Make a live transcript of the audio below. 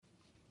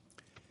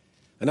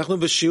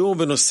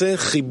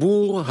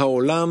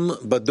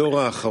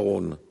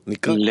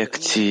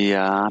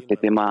Lecția pe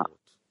tema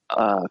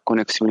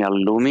conexiunea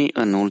lumii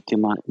în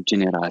ultima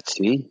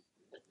generație,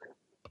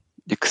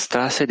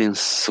 extrase din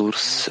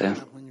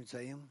surse.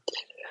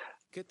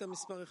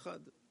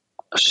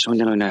 Și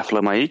unde noi ne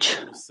aflăm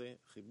aici?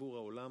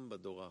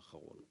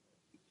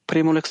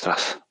 Primul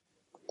extras.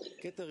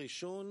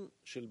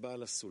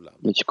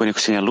 Deci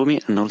conexiunea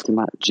lumii în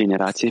ultima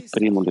generație,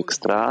 primul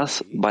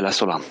extras, Baal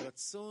HaSulam.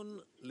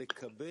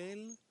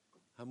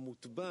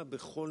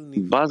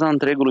 Baza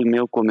întregului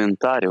meu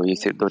comentariu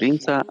este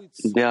dorința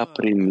de a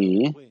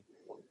primi,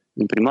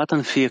 imprimată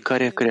în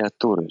fiecare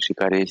creatură și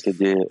care este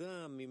de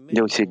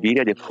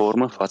deosebirea de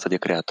formă față de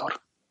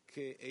Creator.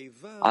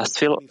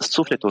 Astfel,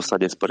 sufletul s-a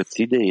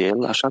despărțit de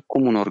el, așa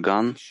cum un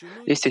organ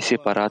este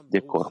separat de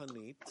corp.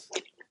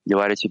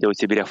 Deoarece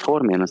deosebirea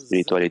formei în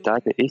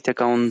spiritualitate este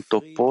ca un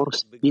topor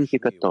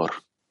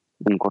spinticător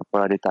în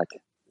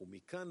corporalitate.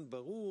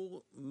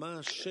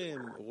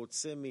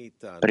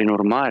 Prin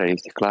urmare,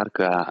 este clar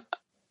că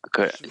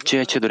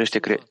ceea ce dorește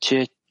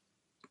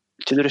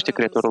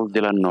Creatorul de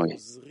la noi,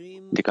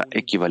 adică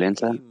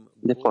echivalența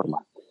de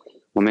formă,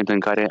 în momentul în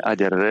care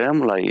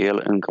aderăm la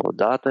El încă o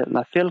dată,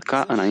 la fel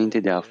ca înainte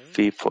de a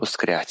fi fost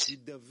creați.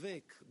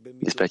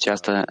 Despre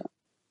aceasta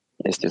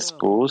este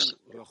spus,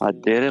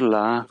 adere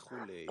la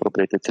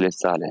proprietățile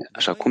sale.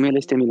 Așa cum El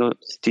este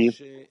milostiv,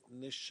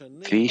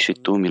 fii și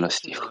tu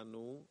milostiv.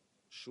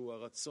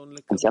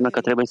 Înseamnă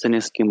că trebuie să ne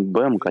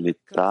schimbăm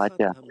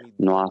calitatea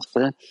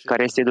noastră,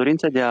 care este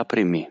dorința de a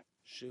primi,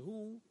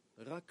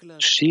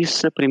 și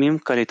să primim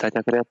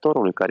calitatea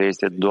Creatorului, care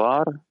este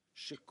doar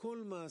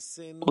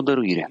o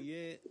dăruire,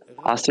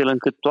 astfel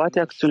încât toate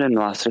acțiunile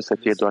noastre să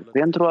fie doar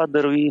pentru a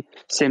dărui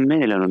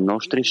semenilor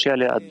noștri și a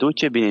le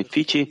aduce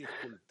beneficii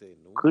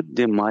cât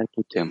de mai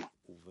putem.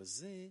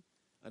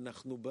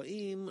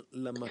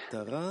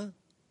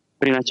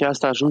 Prin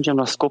aceasta ajungem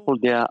la scopul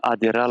de a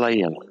adera la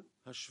El,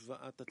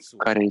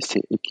 care este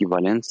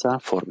echivalența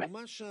formei.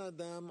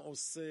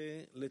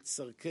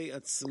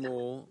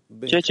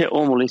 Ceea ce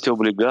omul este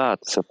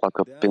obligat să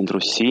facă pentru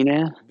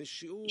sine,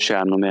 și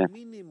anume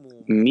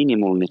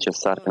minimul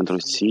necesar pentru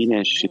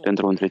sine și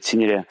pentru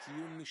întreținerea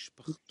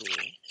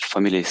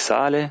familiei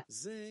sale,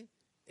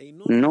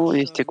 nu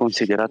este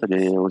considerată de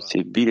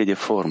deosebire de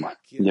formă,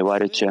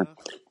 deoarece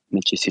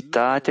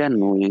necesitatea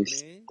nu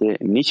este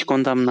nici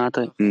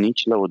condamnată,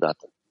 nici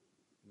lăudată.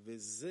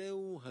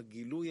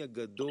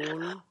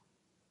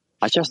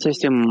 Aceasta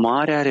este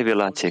marea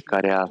revelație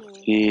care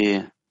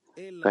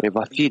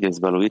va fi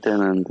dezvăluită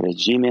în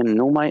întregime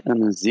numai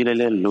în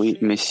zilele lui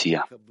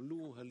Mesia.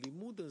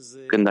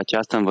 Când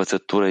această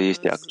învățătură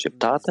este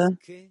acceptată,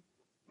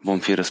 vom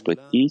fi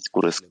răsplătiți cu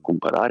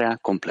răscumpărarea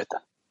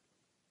completă.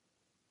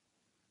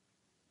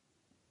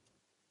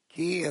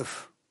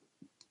 Kiev.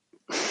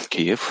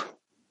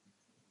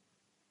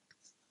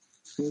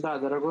 Da,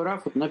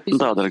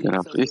 dragă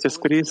Raf, este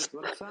scris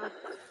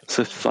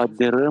să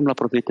aderăm la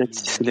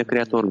proprietățile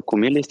Creatorului.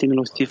 Cum El este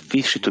milostiv,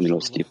 fii și tu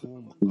milostiv.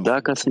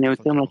 Dacă să ne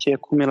uităm la ceea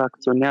cum El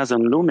acționează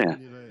în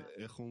lume,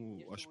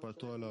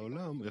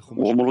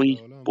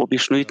 omului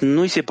obișnuit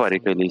nu-i se pare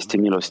că El este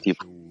milostiv.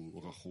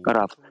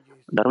 Raf,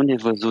 dar unde ai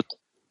văzut?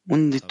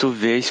 Unde tu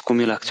vezi cum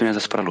El acționează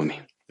asupra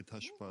lumii?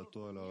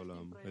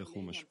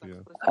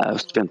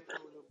 Student,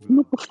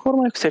 nu cu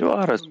forma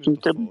exterioară.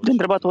 De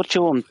întrebat orice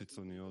om.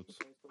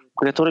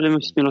 Creatorul e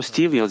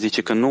milostiv, el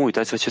zice că nu,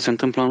 uitați-vă ce se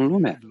întâmplă în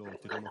lume.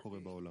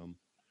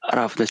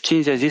 Rav, de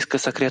cine ți-a zis că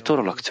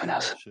Creatorul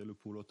acționează?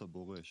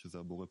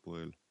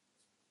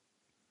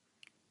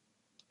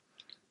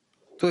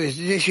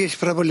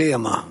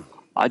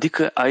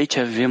 Adică aici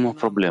avem o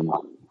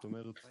problemă.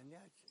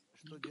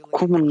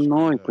 Cum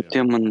noi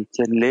putem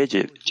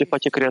înțelege ce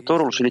face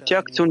Creatorul și de ce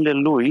acțiunile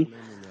Lui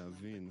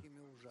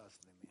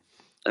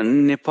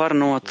ne par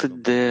nouă atât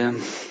de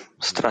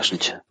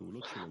strașnice,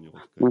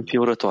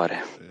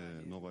 înfiorătoare?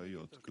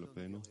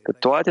 Că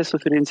toate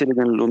suferințele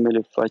din lume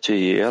le face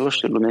El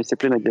și lumea este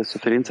plină de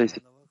suferință,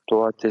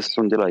 toate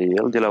sunt de la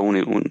El, de la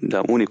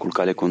unicul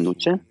care le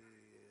conduce,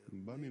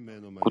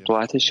 cu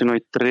toate, și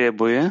noi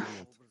trebuie,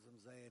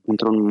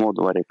 într-un mod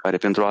oarecare,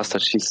 pentru asta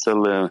și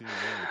să-L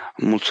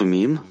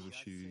mulțumim.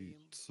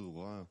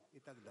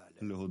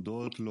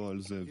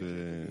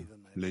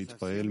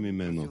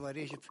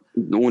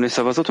 Unde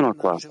s-a văzut una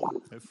cu asta?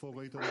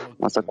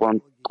 Asta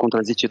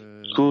contrazice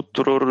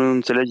tuturor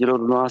înțelegerilor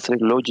noastre,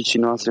 logicii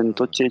noastre, în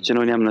tot ceea ce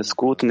noi ne-am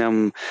născut,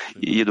 ne-am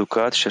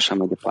educat și așa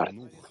mai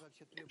departe.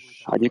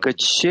 Adică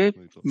ce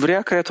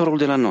vrea Creatorul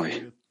de la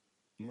noi?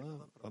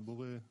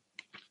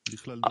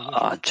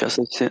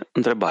 Aceasta este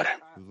întrebare.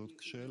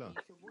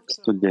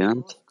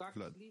 Student,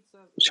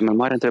 și mai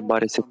mare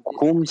întrebare este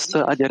cum să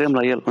aderăm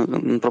la El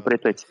în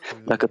proprietăți.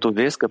 Dacă tu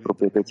vezi că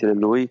proprietățile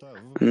Lui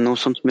nu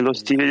sunt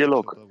milostive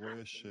deloc,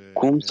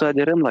 cum să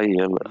aderăm la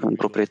El în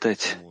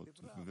proprietăți?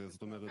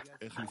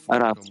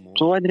 Rav,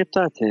 tu ai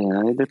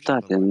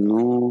dreptate,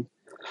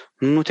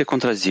 nu te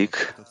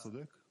contrazic.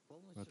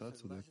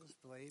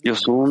 Eu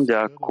sunt de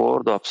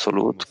acord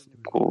absolut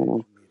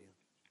cu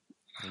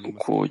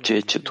cu ceea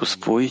ce tu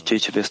spui, ceea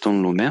ce vezi tu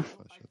în lume,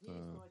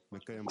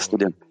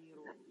 student,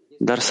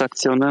 dar să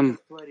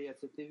acționăm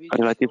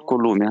relativ cu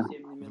lumea.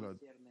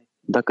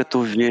 Dacă tu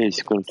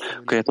vezi că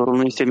Creatorul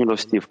nu este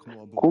milostiv,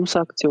 cum să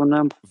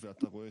acționăm?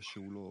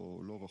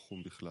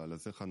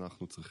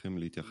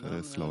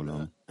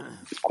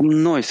 Cum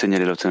noi să ne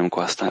relaționăm cu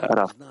asta?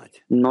 Rav,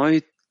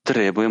 noi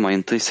trebuie mai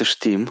întâi să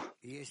știm,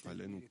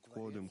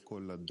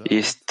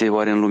 este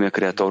oare în lume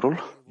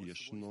Creatorul?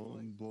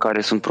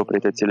 Care sunt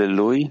proprietățile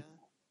Lui,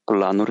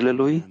 planurile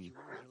Lui,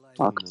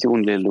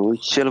 acțiunile Lui,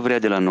 ce El vrea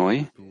de la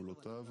noi?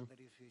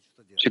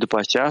 Și după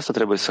aceasta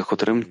trebuie să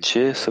hotărâm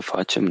ce să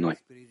facem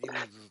noi.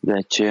 De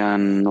aceea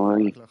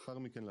noi,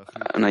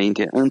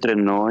 înainte, între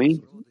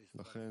noi,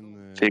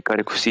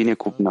 fiecare cu sine,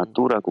 cu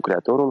natura, cu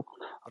Creatorul,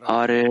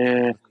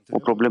 are o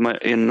problemă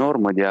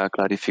enormă de a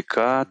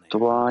clarifica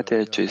toate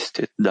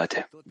aceste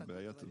date.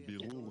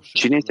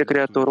 Cine este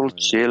Creatorul?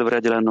 Ce El vrea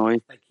de la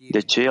noi? De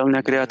ce El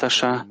ne-a creat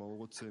așa?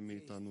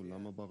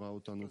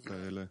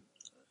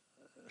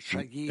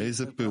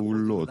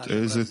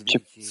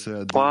 Ce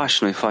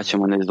pași noi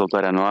facem în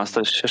dezvoltarea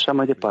noastră și așa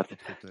mai departe.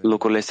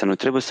 Lucrurile astea noi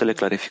trebuie să le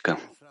clarificăm.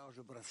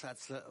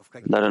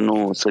 Dar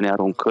nu să ne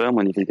aruncăm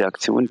în diferite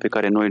acțiuni pe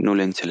care noi nu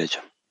le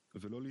înțelegem.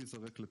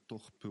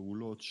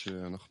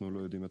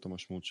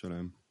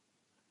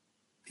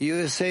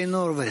 USA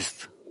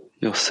Nord-Est.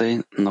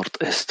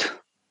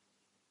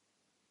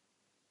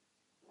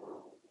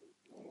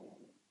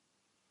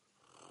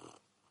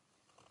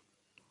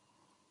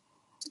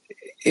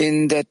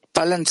 In that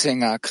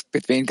balancing act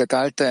between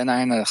Gagalta and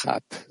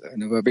Einarchab,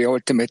 where we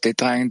ultimately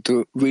trying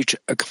to reach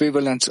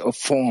equivalence of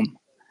form,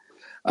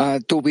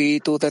 do we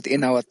do that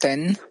in our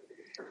 10?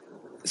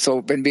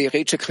 So when we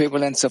reach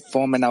equivalence of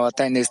form in our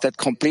 10, is that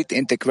complete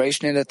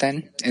integration in the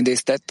 10? And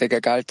is that the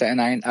Gagalta and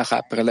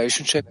Einarchab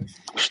relationship?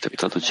 Aștept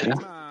traducerea.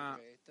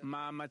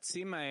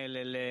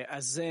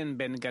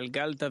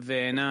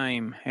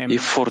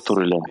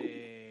 Eforturile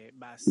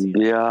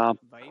de a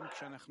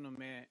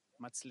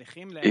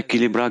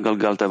echilibra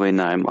Galgalta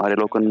Veinaim are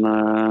loc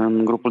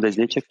în grupul de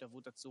 10?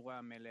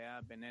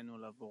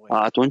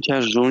 Atunci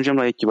ajungem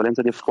la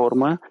echivalența de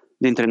formă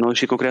dintre noi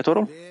și cu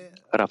Creatorul?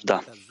 Rav, da.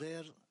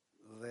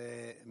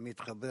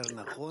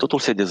 Totul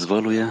se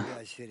dezvăluie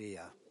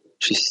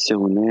și se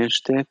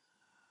unește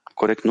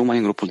corect numai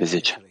în grupul de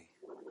 10.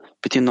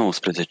 Pe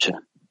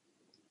 19.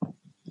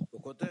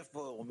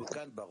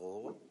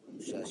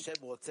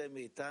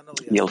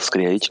 El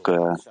scrie aici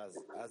că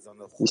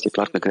este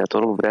clar că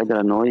Creatorul vrea de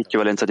la noi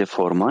echivalența de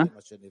formă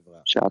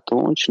și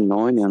atunci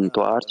noi ne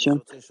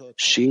întoarcem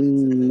și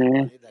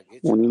ne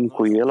unim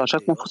cu El, așa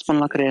cum a fost până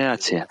la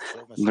creație.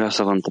 Vreau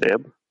să vă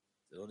întreb,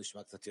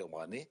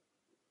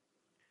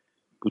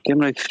 putem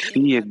noi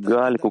fi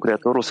egali cu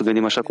Creatorul, să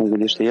gândim așa cum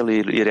gândește El?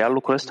 E real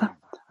lucrul ăsta?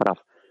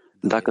 Rav,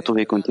 dacă tu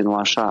vei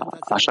continua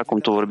așa cum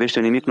tu vorbești,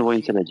 eu nimic nu voi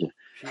înțelege.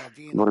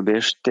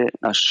 Vorbește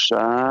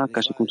așa ca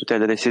și cum tu te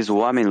adresezi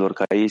oamenilor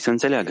ca ei să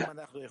înțeleagă.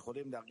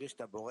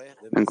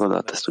 Încă o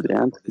dată,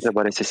 student,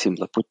 întrebarea este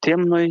simplă. Putem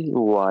noi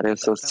oare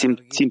să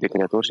simțim pe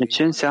Creator și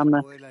ce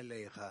înseamnă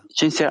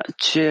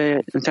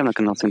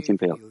când îl simțim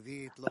pe El?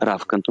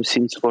 Rav, când tu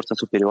simți forța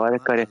superioară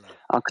care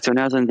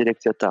acționează în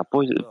direcția ta,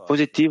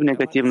 pozitiv,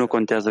 negativ, nu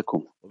contează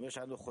cum.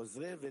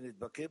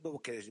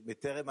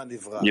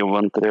 Eu vă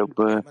întreb,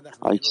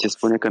 aici se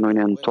spune că noi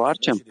ne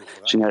întoarcem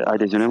și ne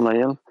aderăm la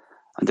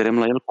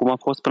El cum a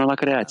fost până la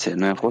creație.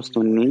 Noi am fost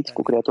uniți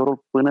cu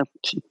Creatorul până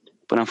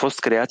am fost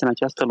creați în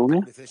această lume?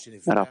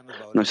 Rav,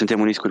 noi suntem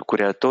uniți cu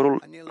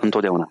Creatorul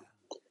întotdeauna.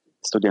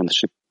 Student,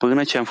 și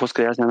până ce am fost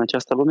creați în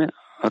această lume?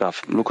 Rav,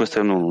 lucrul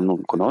ăsta nu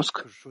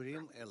cunosc.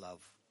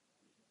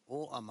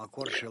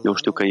 Eu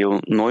știu că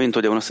noi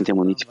întotdeauna suntem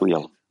uniți cu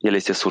El. El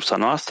este sursa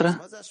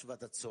noastră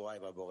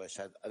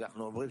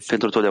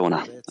pentru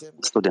totdeauna.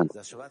 Student.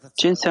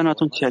 Ce înseamnă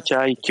atunci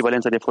acea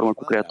echivalență de formă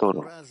cu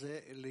Creatorul?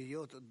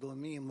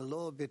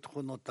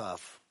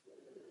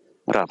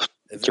 Rav,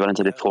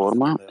 echivalența de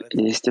formă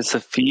este să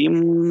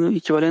fim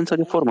echivalența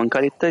de formă în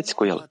calități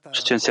cu El.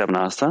 Și ce înseamnă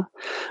asta?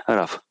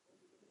 Rav,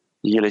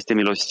 El este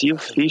milostiv,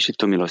 fii și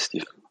tu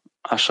milostiv.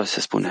 Așa se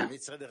spune.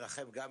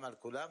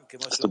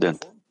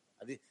 Student.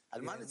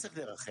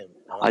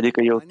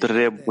 Adică eu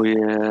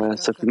trebuie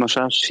să fim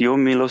așa și eu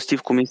milostiv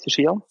cum este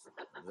și El?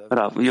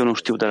 Rav, eu nu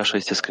știu, dar așa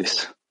este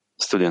scris.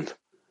 Student.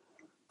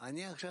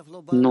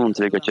 Nu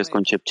înțeleg acest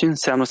concept. Ce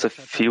înseamnă să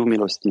fiu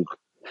milostiv?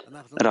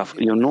 Rav,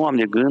 eu nu am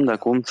de gând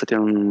acum să te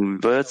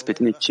învăț pe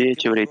tine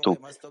ce vrei tu.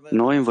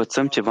 Noi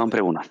învățăm ceva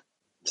împreună.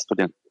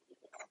 Student.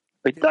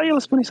 Păi da, El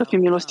spune să fii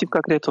milostiv ca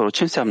Creatorul.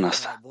 Ce înseamnă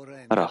asta?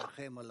 Rav.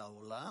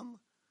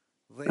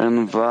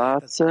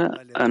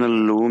 Învață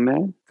în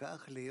lume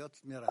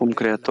cum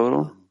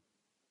Creatorul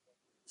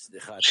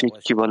și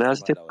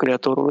echivalează-te cu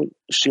Creatorului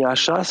și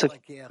așa să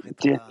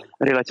te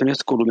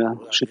relaționezi cu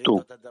lumea și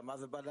tu.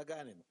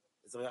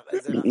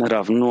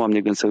 Rav, nu am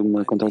de gând să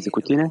mă contrazic cu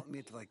tine.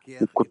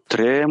 Cu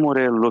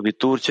tremure,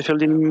 lovituri, ce fel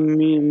de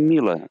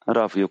milă.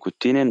 Rav, eu cu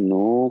tine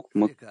nu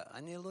mă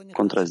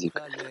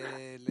contrazic.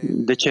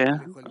 De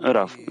ce?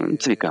 Rav,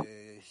 Tzvika,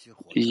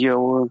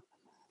 eu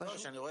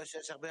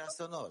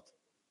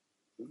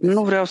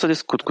Nu vreau să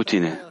discut cu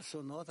tine.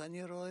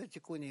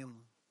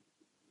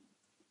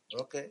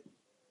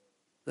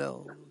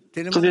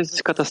 Tu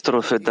vezi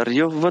catastrofe, dar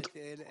eu văd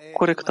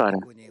corectare.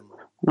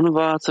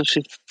 Învață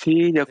și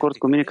fii de acord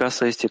cu mine că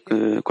asta este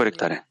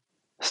corectare.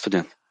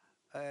 Student.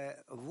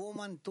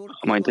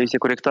 Mai întâi este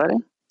corectare?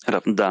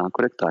 Da,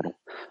 corectare.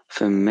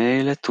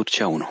 Femeile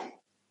Turcia 1.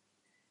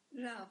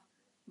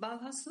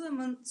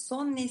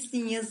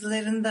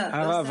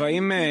 הרב,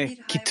 האם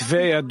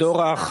כתבי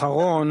הדור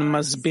האחרון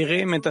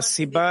מסבירים את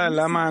הסיבה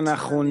למה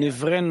אנחנו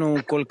נבראנו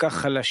כל כך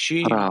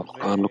חלשים?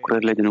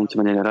 Lucrările din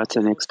ultima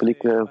generație ne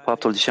explică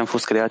faptul de ce am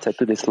fost creați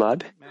atât de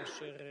slabi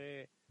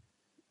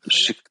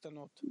și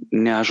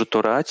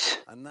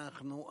neajutorați,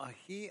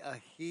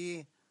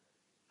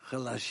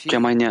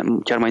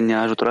 chiar mai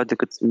neajutorați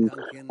decât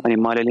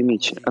animalele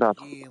mici.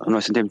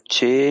 Noi suntem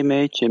cei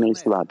mai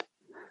slabi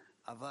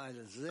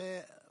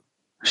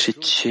și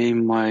cei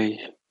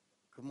mai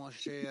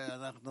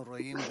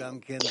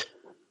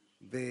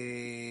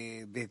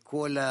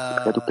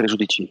aduc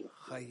prejudicii.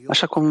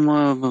 Așa cum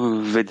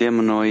vedem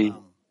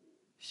noi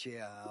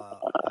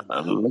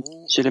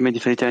cele mai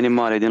diferite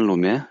animale din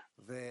lume,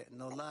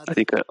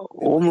 adică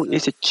omul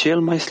este cel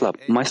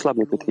mai slab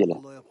decât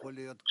ele.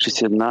 Și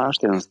se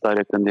naște în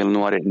stare când el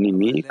nu are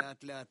nimic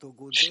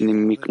și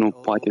nimic nu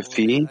poate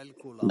fi,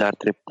 dar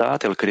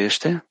treptat el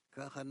crește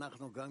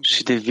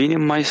și devine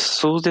mai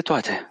sus de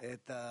toate.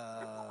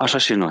 Așa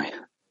și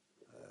noi.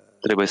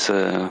 Trebuie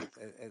să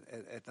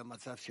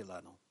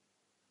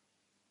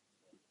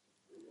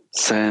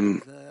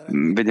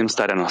vedem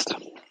starea noastră.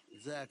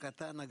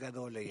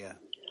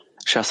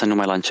 Și asta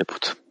numai la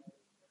început.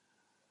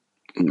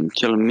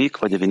 Cel mic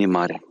va deveni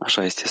mare.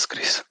 Așa este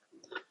scris.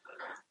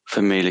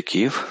 Femeile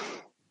Kiev.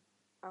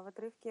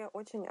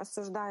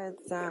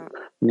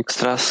 În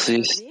extras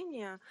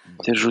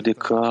este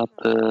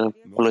judecată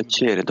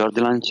plăcere. Doar de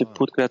la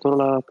început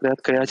Creatorul a creat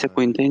creația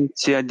cu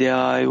intenția de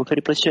a-i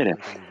oferi plăcere.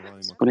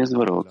 Spuneți,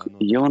 vă rog,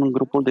 eu în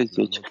grupul de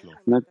 10,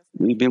 noi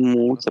iubim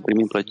mult să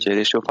primim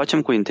plăcere și o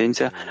facem cu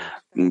intenția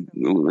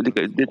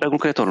de dragul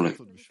Creatorului.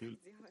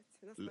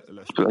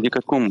 Adică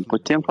cum?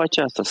 Putem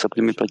face asta, să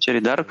primim plăcere,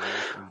 dar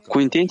cu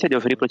intenția de a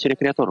oferi plăcere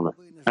Creatorului.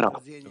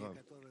 Rău.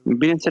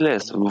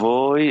 Bineînțeles,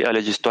 voi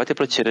alegeți toate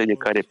plăcerile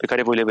pe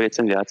care voi le vedeți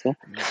în viață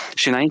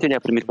și înainte de a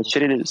primi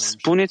plăcerile,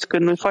 spuneți că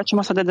noi facem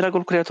asta de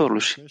dragul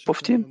Creatorului și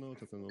poftim.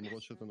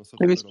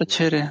 Primiți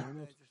plăcere.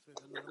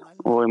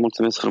 Oi,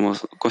 mulțumesc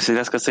frumos.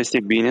 Considerați că asta este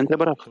bine?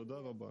 Întrebarea.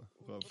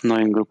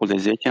 Noi în grupul de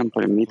 10 am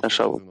primit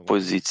așa o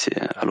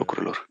poziție a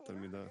lucrurilor.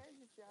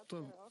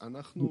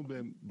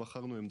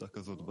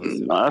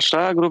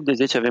 Așa, grup de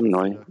 10 avem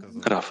noi.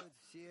 Rav.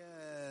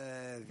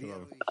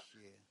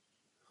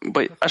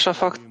 Băi, așa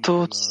fac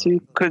toți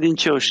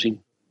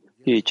credincioșii.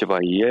 Ei ceva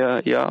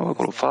iau,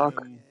 acolo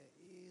fac,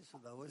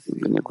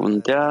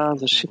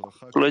 binecuvântează și cu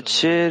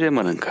plăcere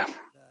mănâncă.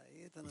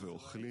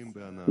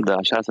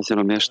 Da, și asta se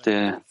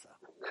numește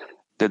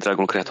de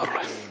dragul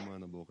Creatorului.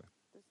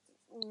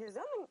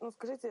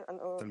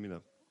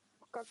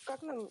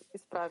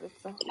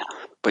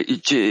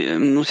 Păi,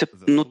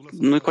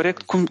 nu e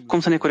corect? Cum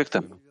să ne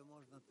corectăm?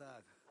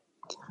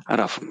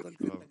 Raf,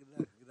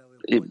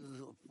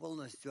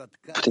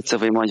 puteți să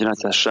vă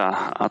imaginați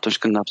așa, atunci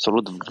când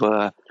absolut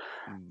vă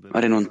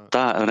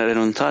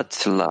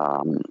renunțați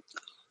la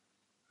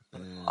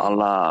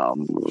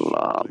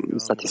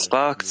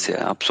satisfacție,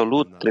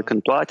 absolut,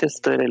 trecând toate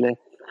stările,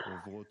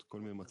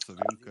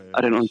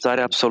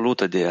 renunțarea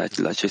absolută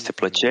la aceste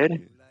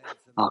plăceri,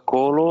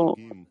 acolo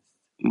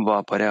va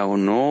apărea o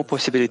nouă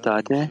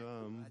posibilitate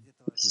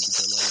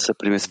să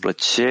primeți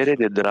plăcere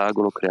de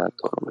dragul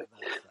Creatorului.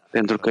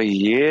 Pentru că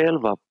El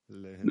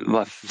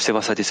se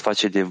va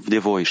satisface de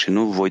voi și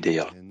nu voi de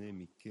El.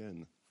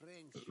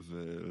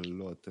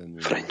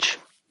 French.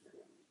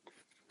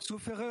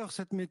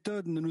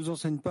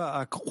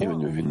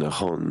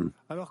 נכון,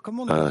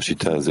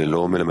 השיטה הזו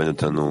לא מלמד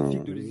אותנו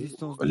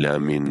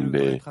להאמין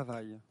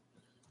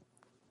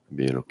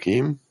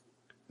באלוקים,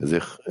 אז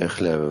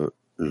איך לא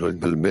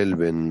להתבלבל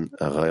בין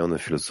הרעיון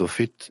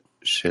הפילוסופית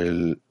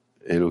של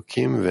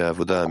אלוקים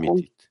והעבודה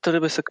האמיתית.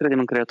 Trebuie să credem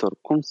în Creator.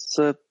 Cum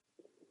să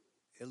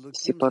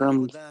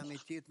separăm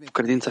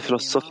credința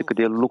filosofică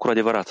de lucru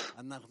adevărat?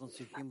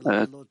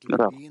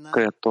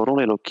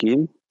 Creatorul,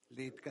 Elohim,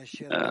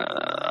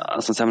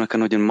 asta înseamnă că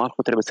noi din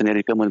Malchut trebuie să ne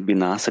ridicăm în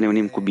Bina, să ne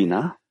unim cu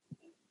Bina.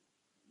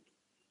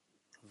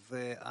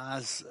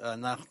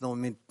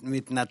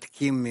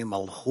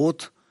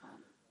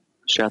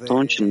 Și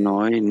atunci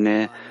noi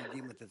ne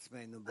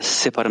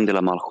separăm de la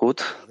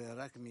Malchut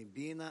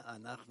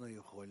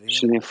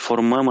și ne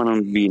formăm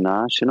în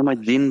Bina și numai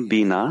din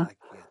Bina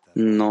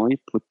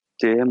noi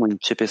putem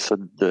începe să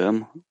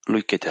dăm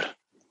lui Keter.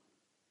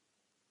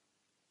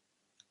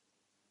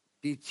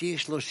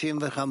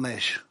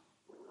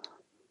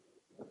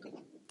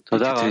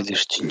 Toate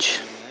 35.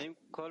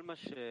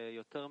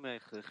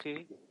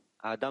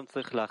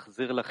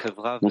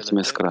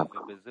 Mulțumesc, Rav.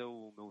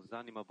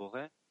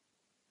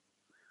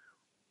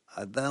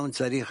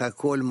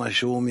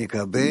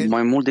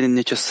 mai mult de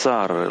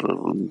necesar,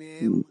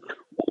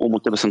 omul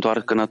trebuie să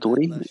întoarcă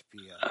naturii?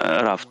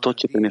 Rav, tot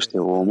ce primește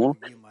omul,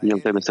 el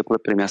trebuie să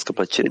primească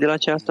plăcere de la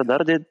aceasta,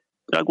 dar de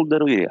dragul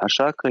dăruirii,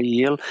 așa că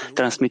el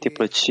transmite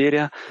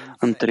plăcerea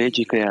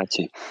întregii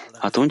creații.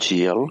 Atunci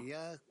el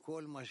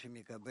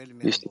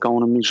este ca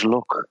un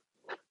mijloc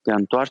de a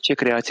întoarce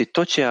creației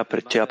tot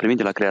ce a primit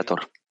de la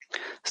Creator.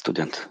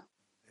 Student.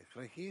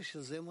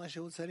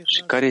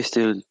 Și care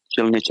este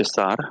cel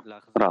necesar?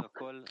 Rav,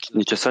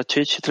 necesar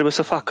ce trebuie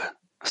să facă?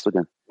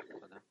 Student.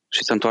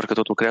 Și să întoarcă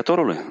totul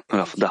Creatorului?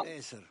 Rav, da.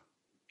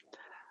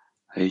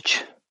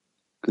 Aici,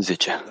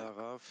 10.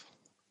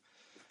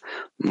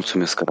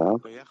 Mulțumesc,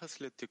 Rav.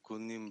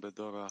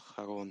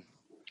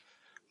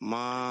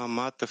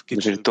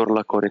 Referitor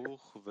la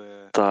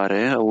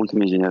corectare a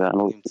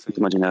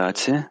ultima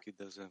generație,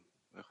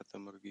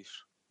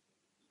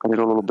 care e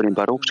rolul lui Bnei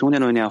Baruch și unde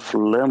noi ne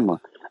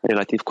aflăm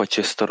relativ cu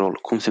acest rol?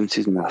 Cum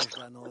simțiți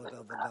dumneavoastră?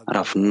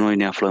 Rav, noi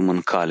ne aflăm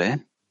în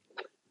cale,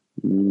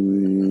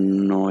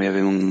 noi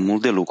avem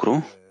mult de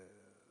lucru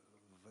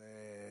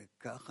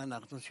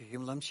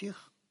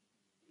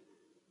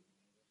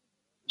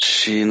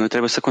și noi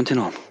trebuie să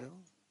continuăm.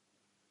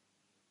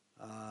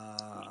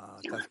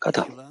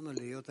 Gata.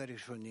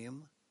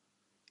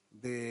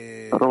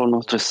 Rolul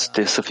nostru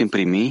este să fim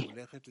primii,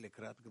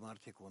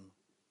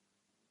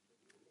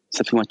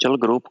 să fim acel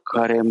grup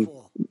care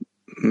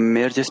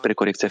merge spre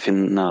corecția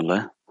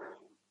finală.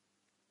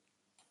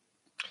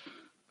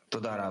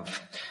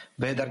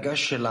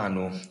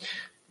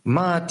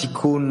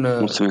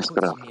 Mulțumesc,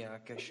 Rav.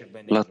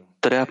 La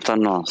treapta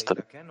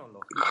noastră,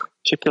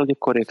 ce fel de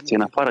corecție,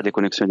 în afară de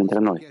conexiune dintre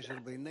noi?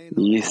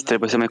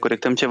 Trebuie să mai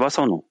corectăm ceva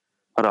sau nu?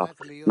 Rav,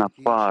 în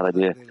afară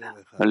de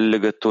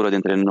legătură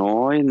dintre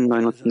noi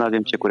nu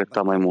avem ce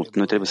corecta mai mult.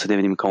 Noi trebuie să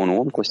devenim ca un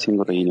om cu o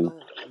singură inimă.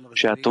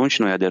 Și atunci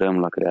noi aderăm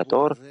la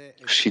Creator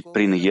și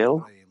prin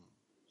El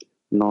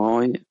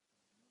noi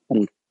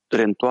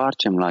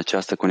reîntoarcem la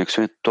această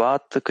conexiune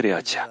toată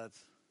creația.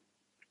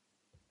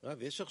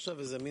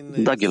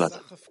 Da,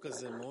 Gilad.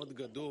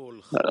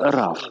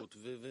 Rav,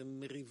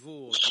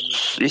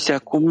 este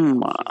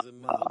acum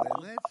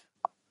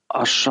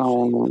așa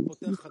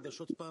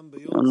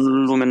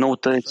în lume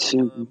noutăți,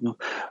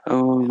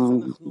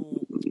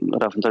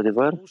 Rav,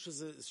 într-adevăr?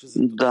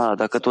 Da,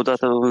 dacă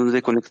totodată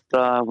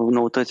deconecta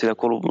noutățile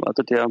acolo,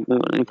 atâtea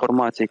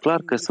informații,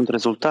 clar că sunt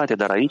rezultate,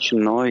 dar aici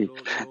noi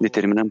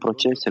determinăm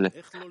procesele.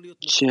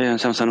 Ce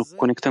înseamnă să nu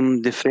conectăm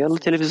de fel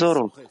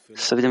televizorul,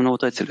 să vedem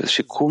noutățile?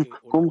 Și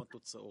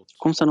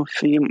cum să nu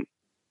fim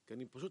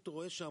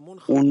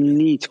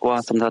uniți cu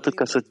asta, atât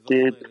ca să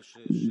te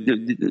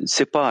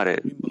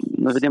separe?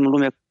 Noi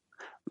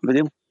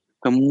vedem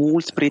că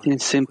mulți prieteni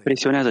se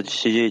impresionează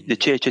de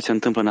ceea ce se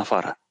întâmplă în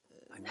afară.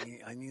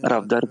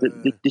 Rav, dar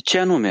de ce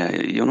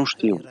anume? Eu nu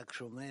știu.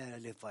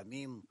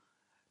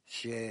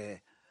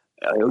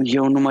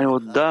 Eu numai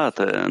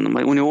odată,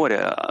 numai uneori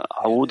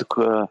aud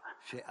că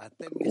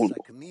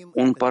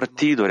un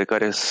partid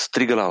care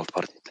strigă la alt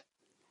partid.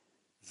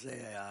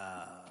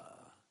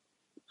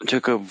 Ce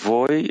că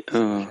voi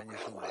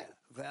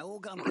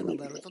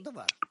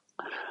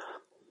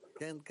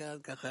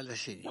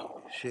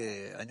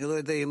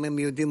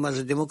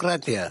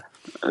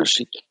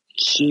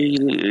și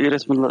îi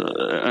răspund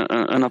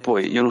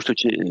înapoi. Eu nu știu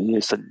ce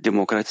este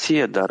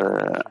democrație, dar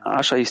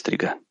așa îi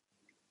strigă.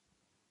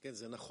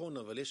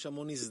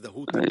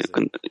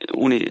 Când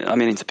unii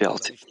amenință pe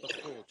alții.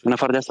 În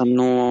afară de asta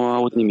nu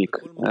aud nimic.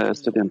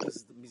 Student,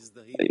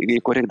 e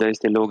corect, dar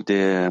este loc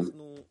de...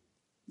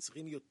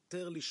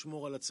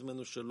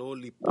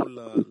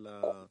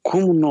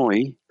 Cum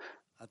noi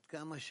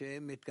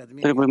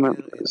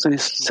trebuie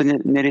să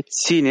ne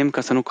reținem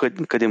ca să nu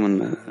cădem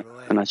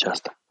în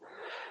aceasta.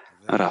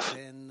 Rav.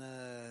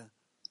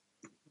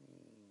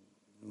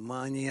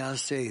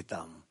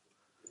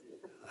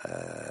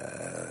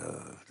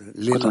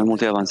 Cât mai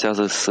multe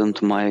avansează,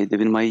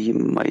 devin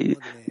mai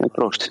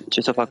proști.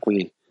 Ce să fac cu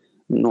ei?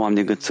 Nu am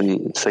de gând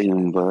să-i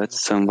învăț,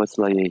 să învăț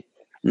la ei.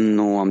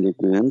 Nu am de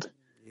gând,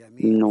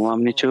 nu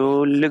am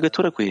nicio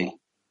legătură cu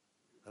ei.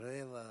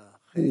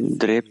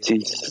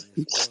 Drepții,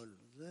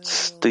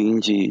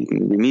 stângii,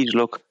 de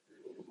mijloc,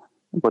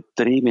 o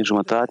treime,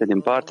 jumătate,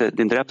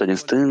 din dreapta, din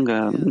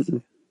stânga,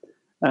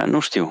 nu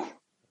știu.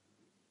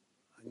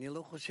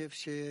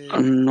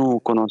 Nu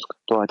cunosc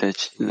toate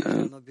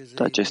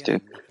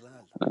aceste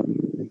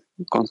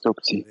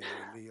construcții.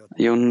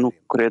 Eu nu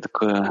cred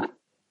că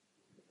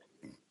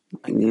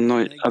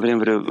noi avem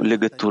vreo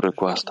legătură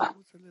cu asta.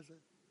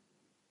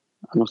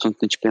 Nu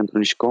sunt nici pentru,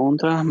 nici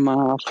contra,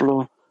 mă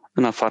aflu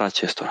în afara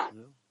acestora.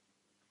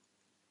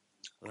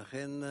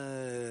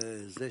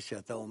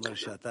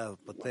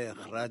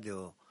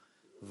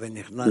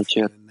 Deci,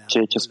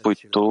 ceea ce spui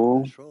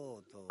tu,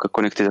 că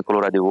conectezi acolo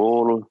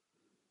radioul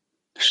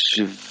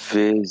și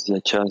vezi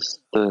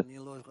această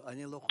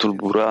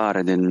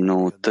tulburare de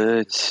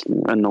noutăți,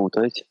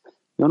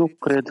 eu nu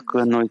cred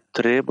că noi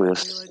trebuie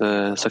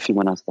să fim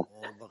în asta.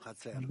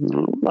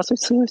 Lasă-i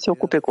să se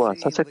ocupe cu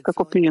asta. Asta e ca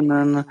copii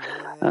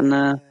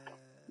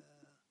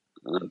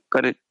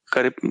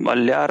care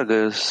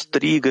aleargă,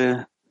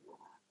 strigă.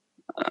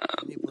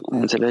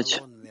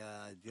 Înțelegi?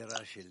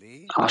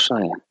 Așa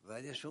e.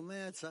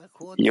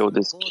 Eu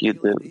deschid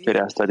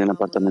fereastra din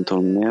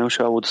apartamentul meu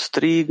și aud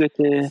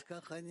strigăte,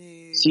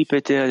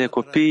 țipete ale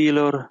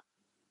copiilor.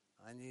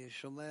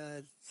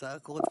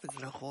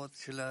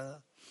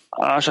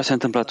 Așa se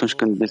întâmplă atunci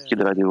când deschid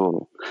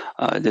radio-ul.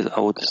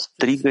 Aud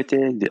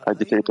strigăte a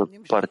diferitor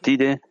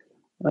partide,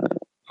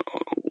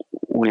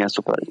 unii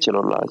asupra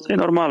celorlalți. E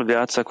normal,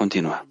 viața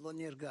continuă.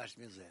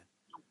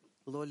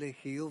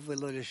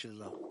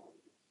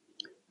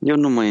 Eu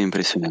nu mă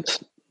impresionez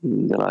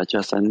de la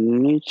aceasta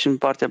nici în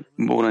partea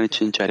bună, nici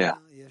în cea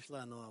rea.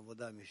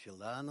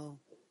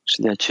 Și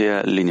de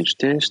aceea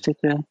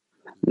liniștește-te,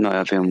 noi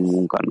avem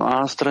munca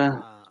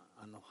noastră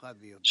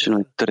și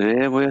noi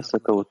trebuie să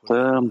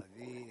căutăm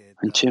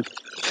în ce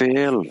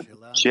fel,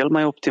 cel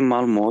mai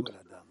optimal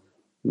mod,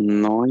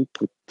 noi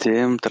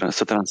putem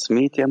să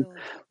transmitem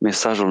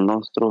mesajul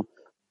nostru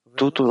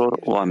tuturor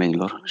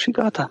oamenilor. Și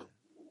gata.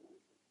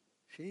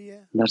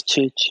 Dar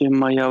ce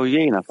mai au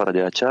ei în afară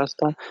de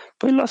aceasta,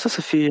 păi lasă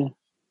să fie.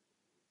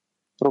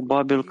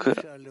 Probabil că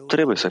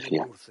trebuie să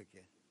fie.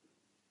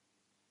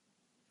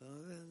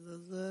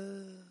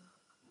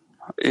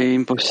 E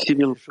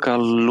imposibil ca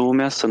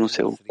lumea să nu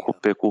se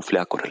ocupe cu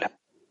fleacurile.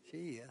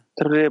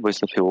 Trebuie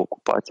să fie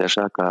ocupați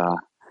așa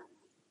ca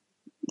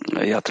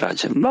îi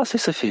atragem. Lasă-i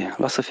să fie,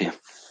 lasă fie.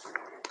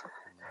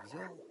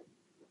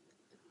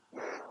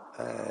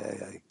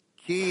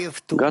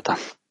 Gata.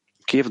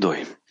 Kiev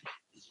 2.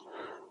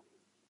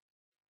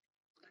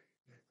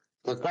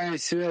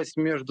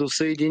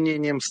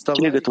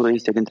 Ce legătură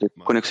este dintre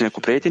conexiunea cu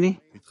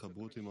prietenii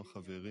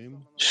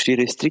și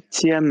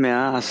restricția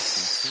mea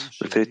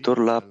referitor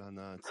la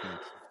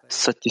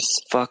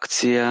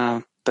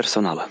satisfacția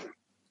personală?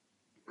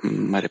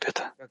 Mai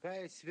repet.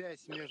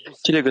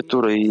 Ce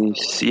legătură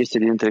este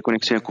dintre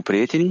conexiunea cu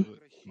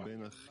prietenii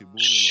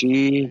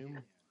și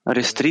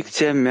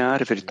restricția mea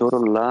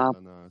referitor la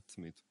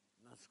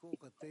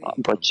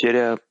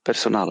plăcerea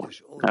personală?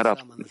 Era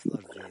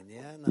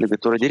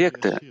legătură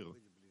directă.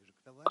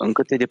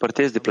 Încât te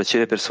depărtezi de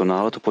plăcere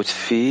personală, tu poți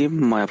fi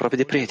mai aproape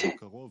de prieteni.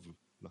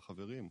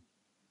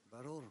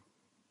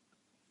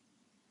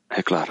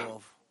 E clar.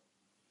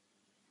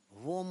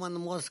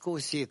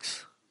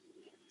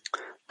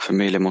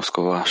 Femeile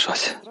Moscova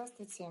 6.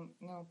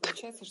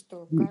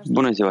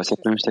 Bună ziua, se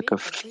primește că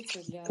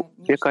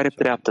fiecare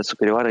treaptă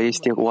superioară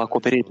este o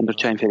acoperire pentru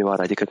cea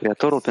inferioară, adică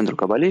Creatorul pentru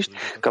cabaliști,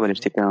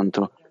 cabaliștii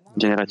pentru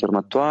generația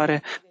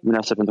următoare,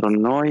 dumneavoastră pentru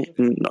noi,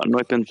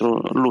 noi pentru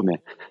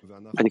lume.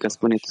 Adică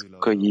spuneți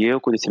că eu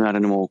cu desemnarea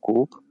nu mă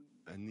ocup.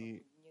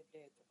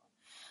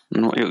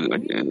 Nu,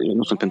 eu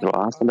nu sunt pentru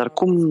asta, dar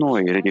cum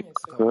noi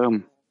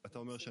ridicăm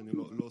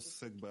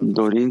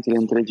dorințele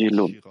întregii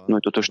lumi? Noi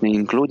totuși ne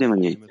includem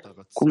în ei.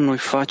 Cum noi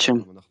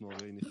facem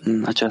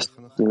acest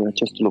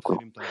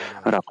lucru?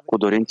 Cu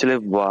dorințele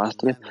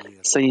voastre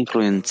să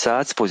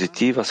influențați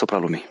pozitiv asupra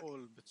lumii.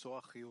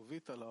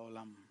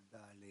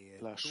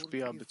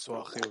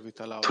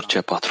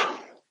 Turcia 4.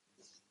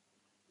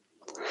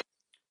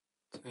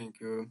 Thank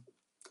you.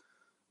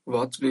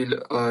 What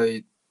will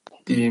I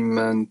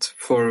demand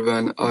for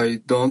when I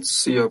don't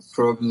see a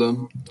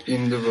problem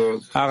in the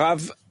world? הרב,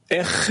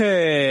 איך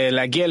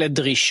להגיע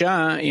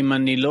לדרישה אם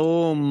אני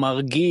לא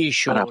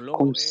מרגיש או לא...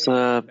 cum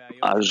să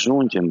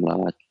ajungem la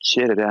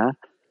cererea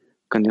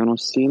când eu nu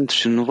simt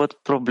și nu văd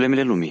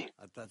problemele lumii?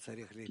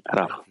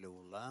 Rav,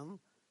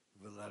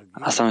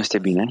 asta nu este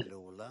bine.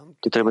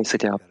 Tu trebuie să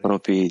te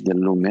apropii de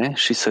lume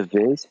și să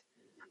vezi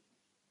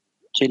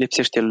ce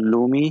lipsește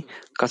lumii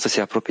ca să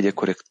se apropie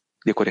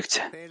de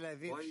corecție.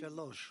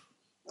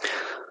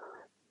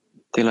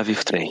 Tel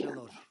Aviv 3.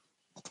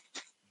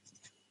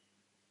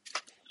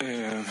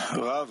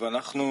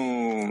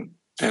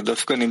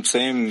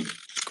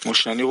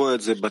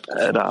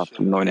 Rav,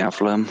 noi ne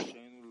aflăm,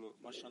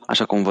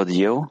 așa cum văd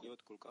eu,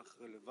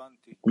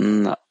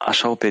 în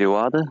așa o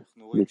perioadă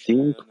de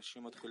timp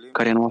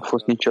care nu a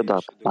fost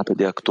niciodată atât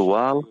de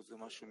actual.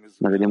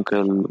 Noi vedem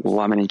că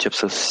oamenii încep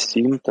să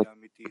simtă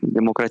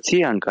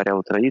democrația în care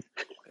au trăit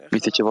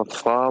este ceva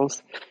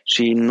fals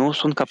și nu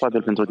sunt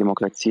capabili pentru o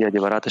democrație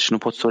adevărată și nu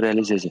pot să o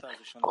realizeze.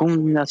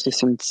 Cum ne-ați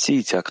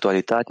simțiți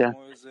actualitatea?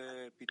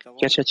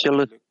 Chiar și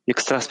acel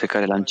extras pe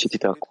care l-am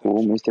citit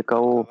acum este ca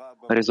o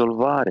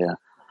rezolvare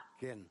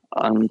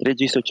a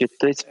întregii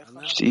societăți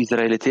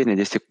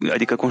izraelitene,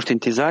 adică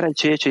conștientizarea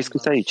ceea ce ai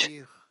scris aici.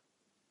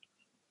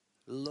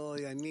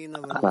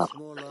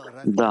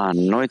 Da,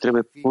 noi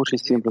trebuie pur și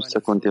simplu să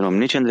continuăm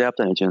nici în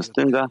dreapta, nici în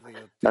stânga,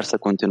 dar să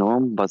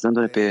continuăm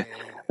bazându-ne pe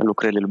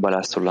lucrările lui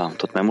Bala Sulam,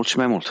 tot mai mult și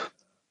mai mult.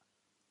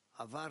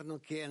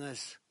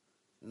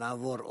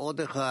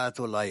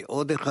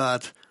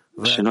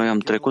 Și noi am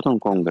trecut un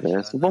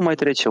congres, vom mai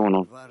trece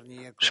unul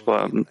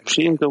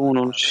și încă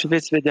unul și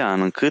veți vedea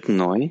în cât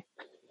noi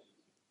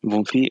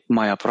vom fi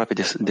mai aproape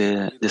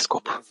de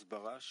scop.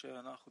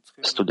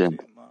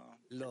 Student,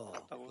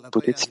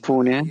 puteți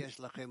spune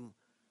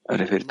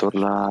referitor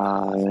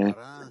la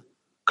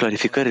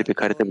clarificările pe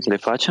care trebuie să le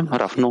facem?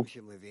 Raf, nu.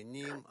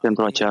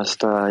 Pentru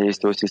aceasta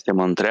este o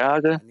sistemă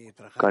întreagă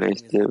care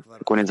este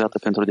preconizată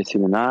pentru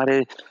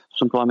diseminare.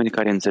 Sunt oameni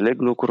care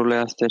înțeleg lucrurile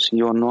astea și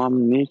eu nu am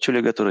nicio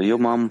legătură. Eu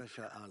m-am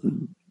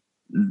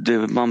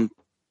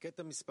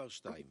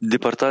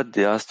depărtat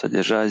de asta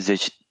deja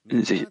 10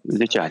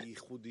 ani.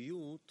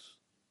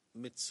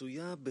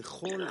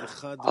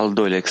 Al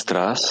doilea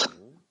extras.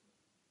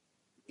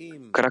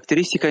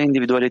 Caracteristica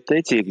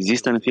individualității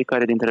există în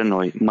fiecare dintre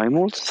noi, mai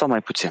mult sau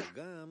mai puțin.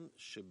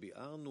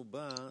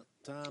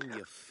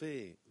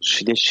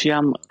 Și deși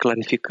am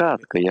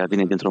clarificat că ea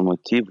vine dintr-un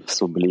motiv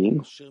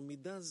sublim,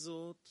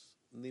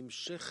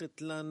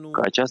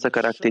 că această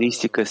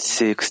caracteristică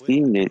se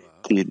extinde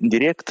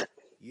direct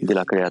de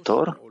la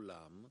Creator,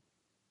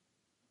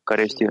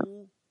 care este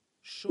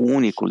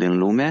unicul din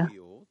lume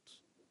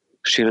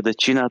și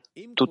rădăcina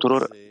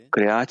tuturor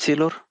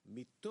creațiilor,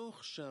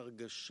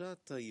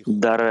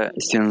 dar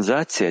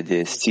senzația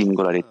de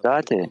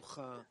singularitate,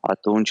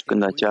 atunci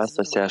când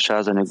aceasta se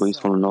așează în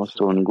egoismul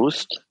nostru în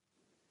gust,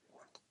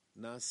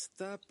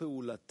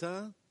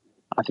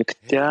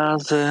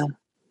 afectează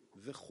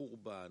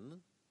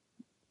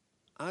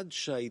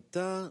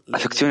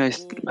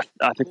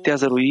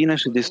ruina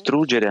și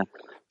distrugerea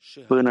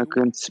până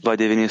când va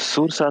deveni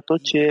sursa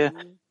tot ce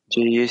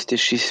este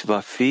și va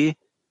fi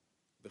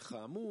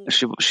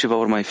și va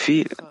urma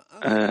fi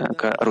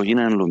ca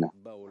ruină în lume.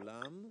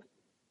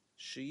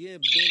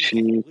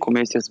 Și cum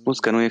este spus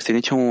că nu este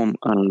niciun om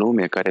în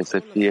lume care să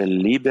fie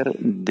liber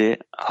de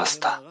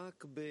asta.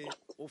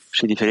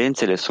 Și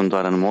diferențele sunt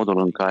doar în modul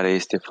în care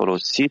este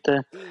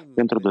folosită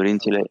pentru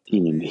dorințele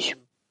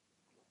inimii.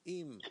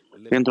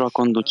 Pentru a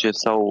conduce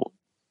sau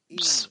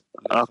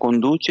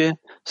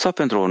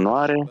pentru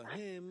onoare,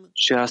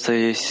 și asta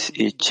e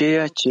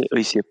ceea ce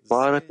îi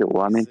separă pe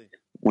oameni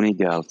unii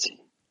de alții.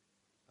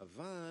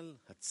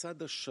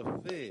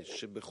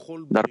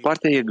 Dar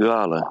partea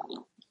egală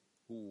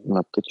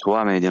la toți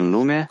oamenii din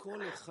lume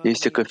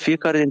este că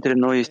fiecare dintre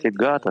noi este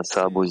gata să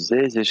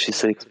abuzeze și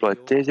să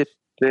exploateze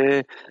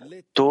pe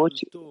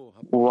toți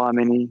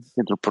oamenii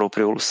pentru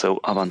propriul său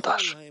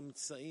avantaj,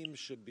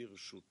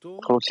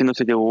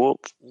 folosindu-se de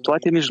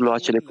toate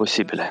mijloacele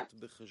posibile,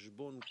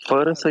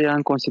 fără să ia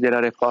în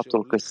considerare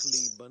faptul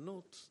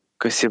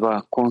că se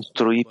va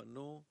construi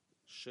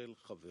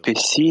pe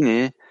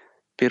sine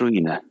pe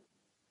ruină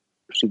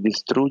și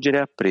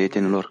distrugerea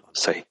prietenilor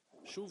săi.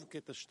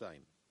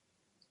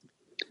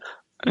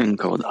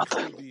 Încă o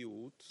dată.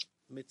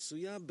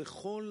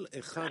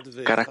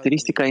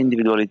 Caracteristica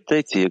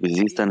individualității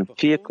există în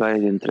fiecare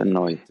dintre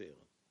noi,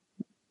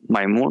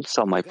 mai mult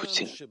sau mai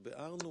puțin.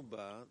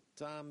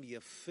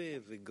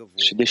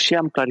 Și deși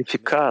am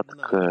clarificat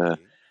că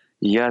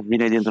ea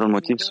vine dintr-un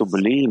motiv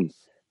sublim,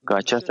 că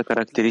această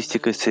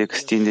caracteristică se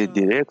extinde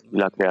direct de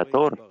la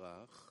Creator,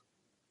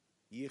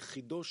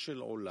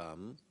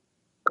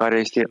 care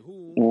este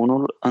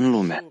unul în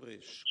lume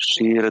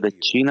și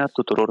rădăcina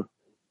tuturor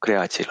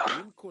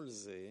creațiilor.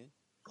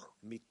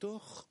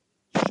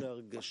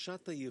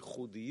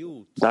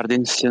 Dar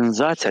din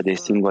senzația de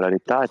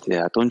singularitate,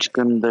 atunci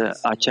când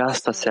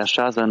aceasta se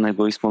așează în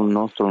egoismul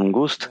nostru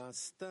îngust,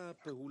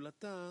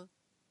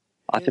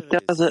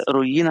 afectează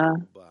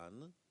ruina.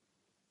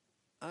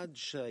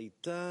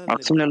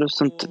 Acțiunile lui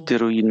sunt de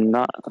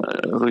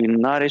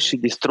ruinare și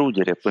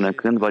distrugere până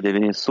când va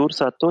deveni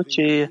sursa tot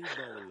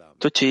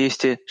ce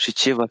este și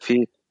ce va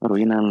fi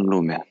ruină în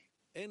lume.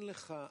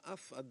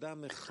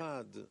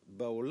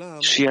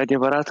 Și e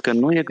adevărat că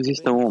nu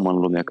există om în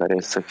lume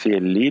care să fie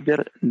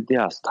liber de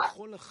asta.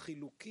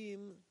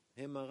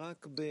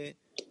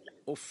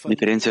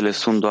 Diferențele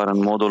sunt doar în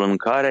modul în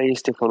care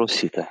este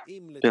folosită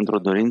pentru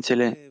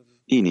dorințele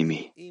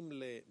inimii.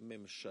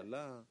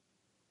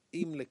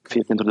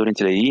 Fie pentru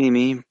dorințele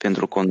inimii,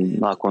 pentru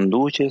a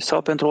conduce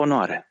sau pentru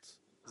onoare.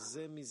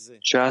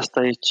 Și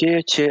asta e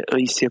ceea ce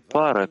îi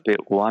separă pe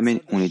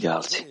oameni unii de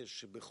alții.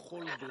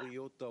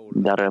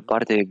 Dar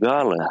partea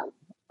egală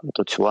a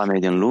toți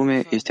oamenii din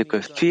lume este că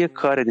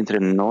fiecare dintre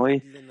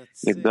noi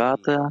e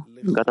gata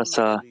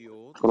să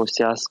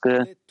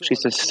folosească și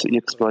să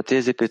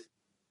exploateze pe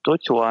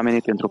toți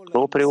oamenii pentru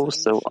propriul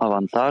său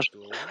avantaj,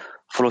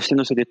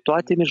 folosindu-se de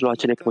toate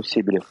mijloacele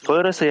posibile,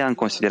 fără să ia în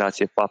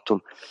considerație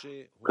faptul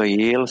că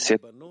el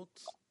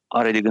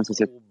are de gând să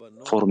se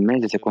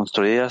formeze, să se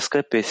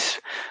construiască pe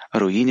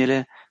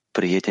ruinele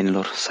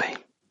prietenilor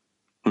săi,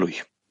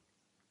 lui.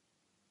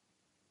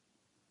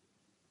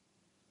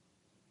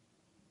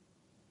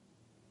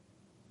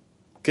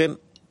 כן,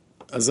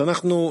 אז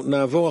אנחנו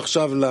נעבור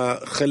עכשיו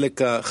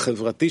לחלק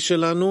החברתי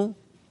שלנו,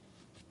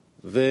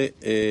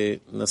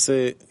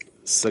 ונעשה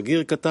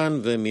סגיר קטן,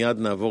 ומיד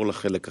נעבור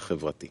לחלק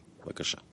החברתי. בבקשה.